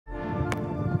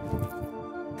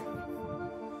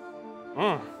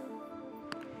I'll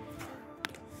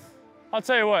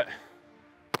tell you what,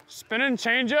 spinning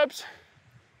change-ups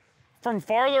from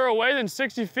farther away than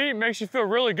 60 feet makes you feel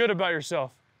really good about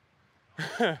yourself.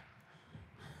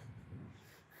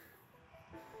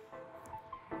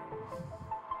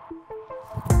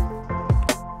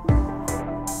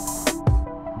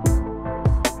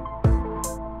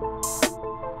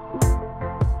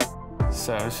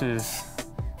 So this is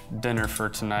dinner for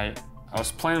tonight. I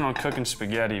was planning on cooking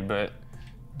spaghetti, but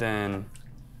then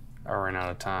I ran out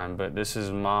of time. But this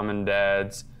is Mom and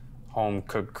Dad's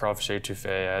home-cooked crawfish etouffee.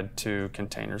 I had 2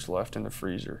 containers left in the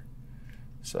freezer.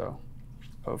 So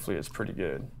hopefully it's pretty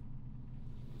good.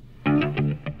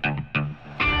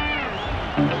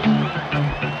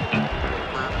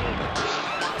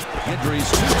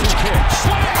 Guidry's 2-2 pitch.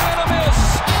 Swing and a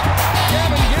miss!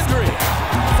 Gavin Guidry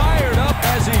fired up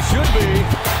as he should be.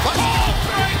 Oh,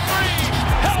 strike 3!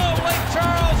 Hello, Lake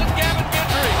Charles and Gavin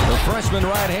Guidry. The freshman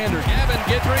right-hander, Gavin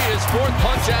Guidry, is 4th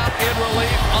punch-out in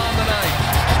relief on the night.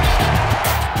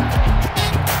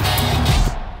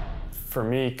 For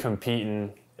me,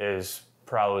 competing is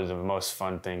probably the most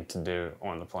fun thing to do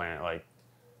on the planet. Like,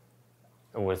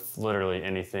 with literally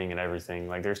anything and everything.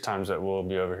 Like, there's times that we'll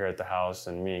be over here at the house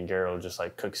and me and Garrett will just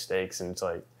like cook steaks, and it's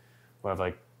like we'll have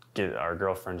like get our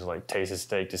girlfriends like taste a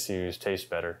steak to see who's tastes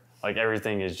better. Like,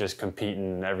 everything is just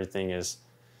competing, and everything is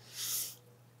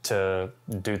to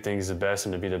do things the best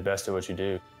and to be the best at what you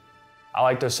do. I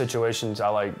like those situations. I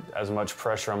like as much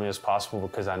pressure on me as possible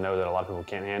because I know that a lot of people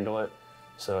can't handle it.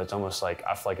 So it's almost like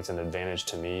I feel like it's an advantage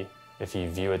to me. If you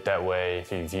view it that way,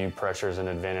 if you view pressure as an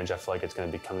advantage, I feel like it's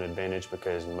going to become an advantage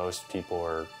because most people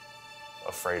are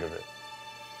afraid of it.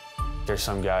 There's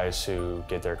some guys who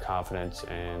get their confidence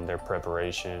in their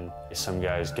preparation. Some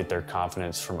guys get their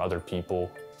confidence from other people.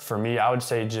 For me, I would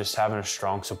say just having a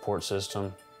strong support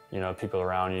system. You know, people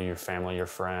around you, your family, your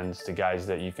friends, the guys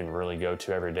that you can really go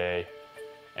to every day.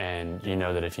 And you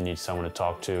know that if you need someone to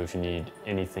talk to, if you need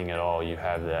anything at all, you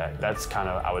have that. That's kind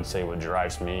of, I would say, what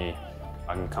drives me.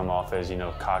 I can come off as, you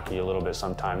know, cocky a little bit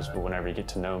sometimes, but whenever you get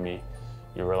to know me,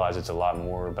 you realize it's a lot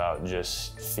more about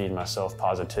just feeding myself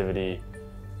positivity,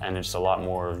 and it's a lot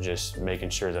more of just making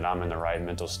sure that I'm in the right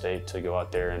mental state to go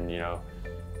out there and, you know,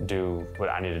 do what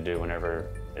I need to do whenever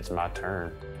it's my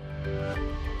turn.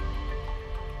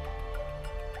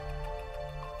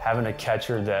 Having a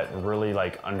catcher that really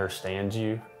like understands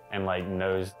you and like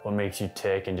knows what makes you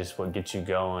tick and just what gets you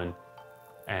going,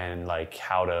 and like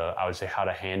how to, I would say, how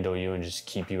to handle you and just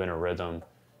keep you in a rhythm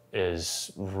is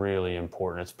really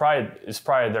important. It's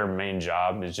probably their main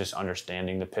job, is just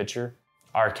understanding the pitcher.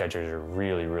 Our catchers are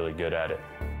really, really good at it.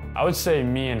 I would say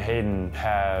me and Hayden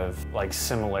have like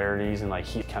similarities, and like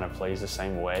he kind of plays the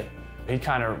same way. He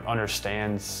kind of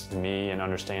understands me and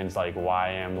understands like why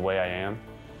I am the way I am.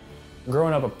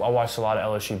 Growing up, I watched a lot of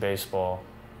LSU baseball,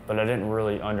 but I didn't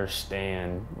really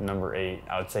understand number 8,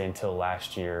 I would say, until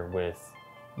last year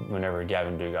whenever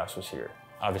Gavin Guidry was here.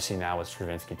 Obviously now it's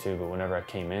Travinski too, but whenever I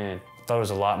came in, I thought it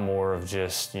was a lot more of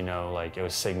just, you know, like it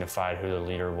was signified who the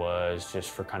leader was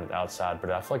just for kind of the outside, but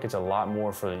I feel like it's a lot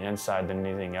more for the inside than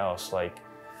anything else. Like,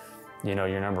 you know,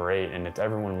 you're number 8, and if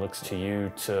everyone looks to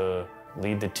you to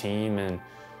lead the team and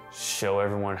show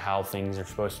everyone how things are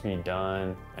supposed to be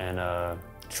done, and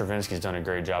Travinski's done a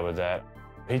great job of that.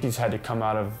 He just had to come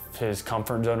out of his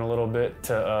comfort zone a little bit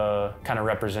to kind of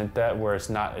represent that, where it's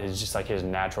just like his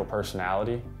natural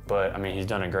personality. But I mean, he's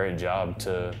done a great job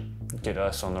to get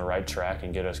us on the right track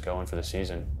and get us going for the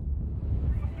season.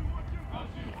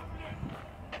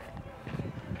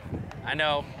 I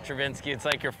know, Travinski, it's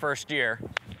like your first year.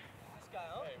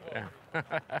 Yeah.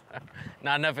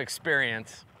 Not enough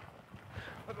experience.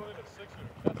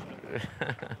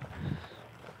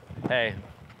 Hey,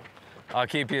 I'll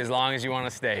keep you as long as you want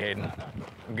to stay, Hayden.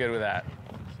 I'm good with that.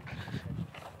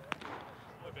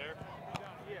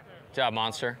 Good job,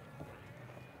 Monster.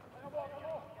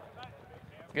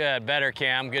 Good, better,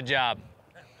 Cam. Good job.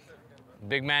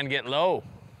 Big man get low.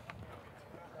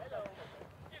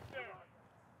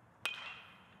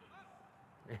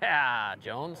 Yeah,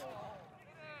 Jones.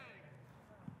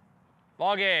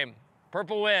 Ball game.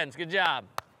 Purple wins. Good job.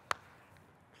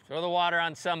 Throw the water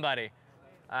on somebody.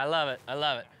 I love it. I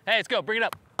love it. Hey, let's go. Bring it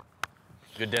up.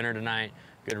 Good dinner tonight.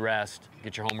 Good rest.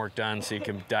 Get your homework done so you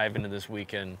can dive into this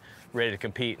weekend ready to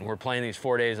compete. And we're playing these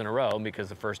 4 days in a row because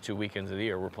the first 2 weekends of the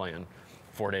year we're playing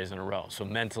 4 days in a row. So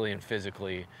mentally and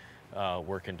physically,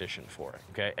 we're conditioned for it.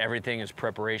 Okay. Everything is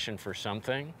preparation for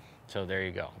something. So there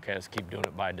you go. Okay. Let's keep doing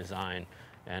it by design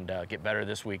and get better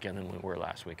this weekend than we were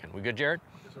last weekend. We good, Jared?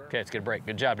 Yes, sir. Okay. Let's get a break.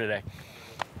 Good job today.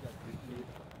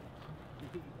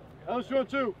 LSU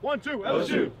 1-2. 1-2.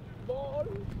 LSU.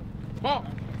 Ball.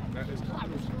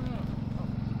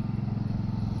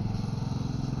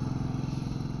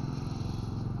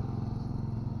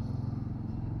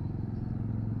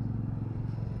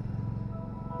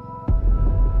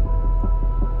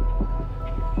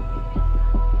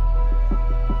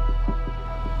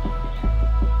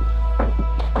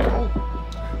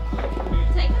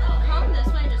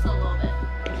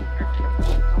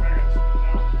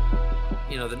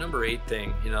 The number 8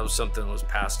 thing, was something that was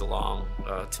passed along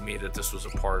to me, that this was a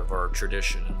part of our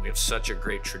tradition, and we have such a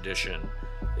great tradition.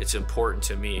 It's important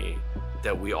to me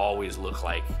that we always look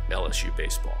like LSU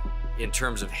baseball. In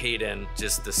terms of Hayden,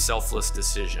 just the selfless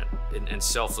decision, and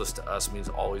selfless to us means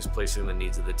always placing the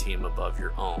needs of the team above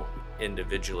your own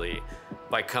individually.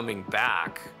 By coming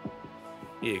back,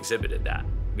 he exhibited that,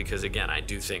 because again, I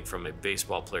do think from a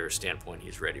baseball player standpoint,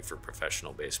 he's ready for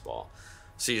professional baseball.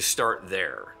 So you start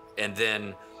there. And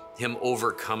then him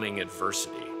overcoming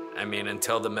adversity. I mean,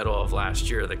 until the middle of last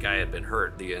year, the guy had been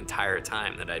hurt the entire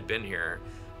time that I'd been here.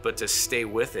 But to stay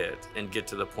with it and get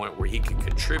to the point where he could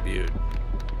contribute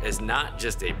as not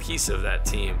just a piece of that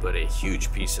team, but a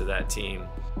huge piece of that team.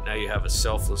 Now you have a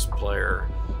selfless player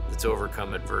that's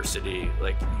overcome adversity.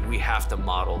 Like, we have to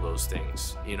model those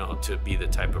things, to be the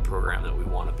type of program that we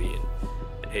want to be.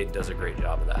 And Hayden does a great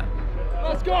job of that.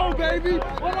 Let's go, baby!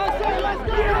 When I say let's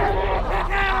go!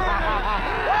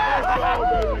 Let's go,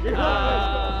 baby!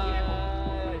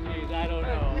 Geez, I don't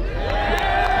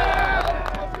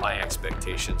know. My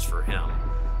expectations for him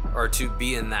are to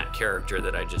be in that character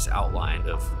that I just outlined,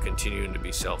 of continuing to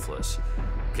be selfless,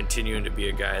 continuing to be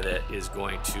a guy that is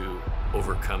going to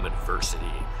overcome adversity,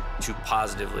 to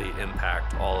positively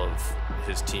impact all of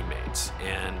his teammates.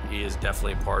 And he is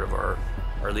definitely part of our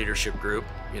leadership group.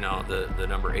 The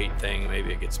number 8 thing,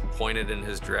 maybe it gets pointed in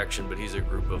his direction, but he's a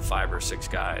group of 5 or 6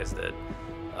 guys that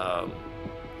are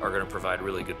going to provide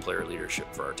really good player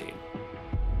leadership for our team.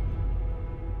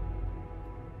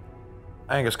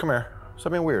 Angus, come here.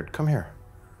 Stop being weird. Come here.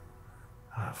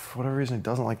 For whatever reason, he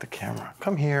doesn't like the camera.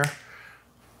 Come here.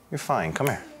 You're fine. Come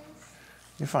here.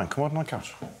 You're fine. Come up on the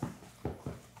couch.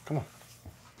 Come on.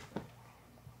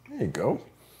 There you go.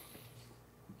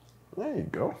 There you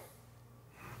go.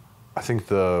 I think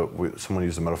someone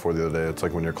used a metaphor the other day. It's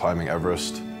like when you're climbing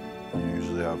Everest, you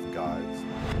usually have guides.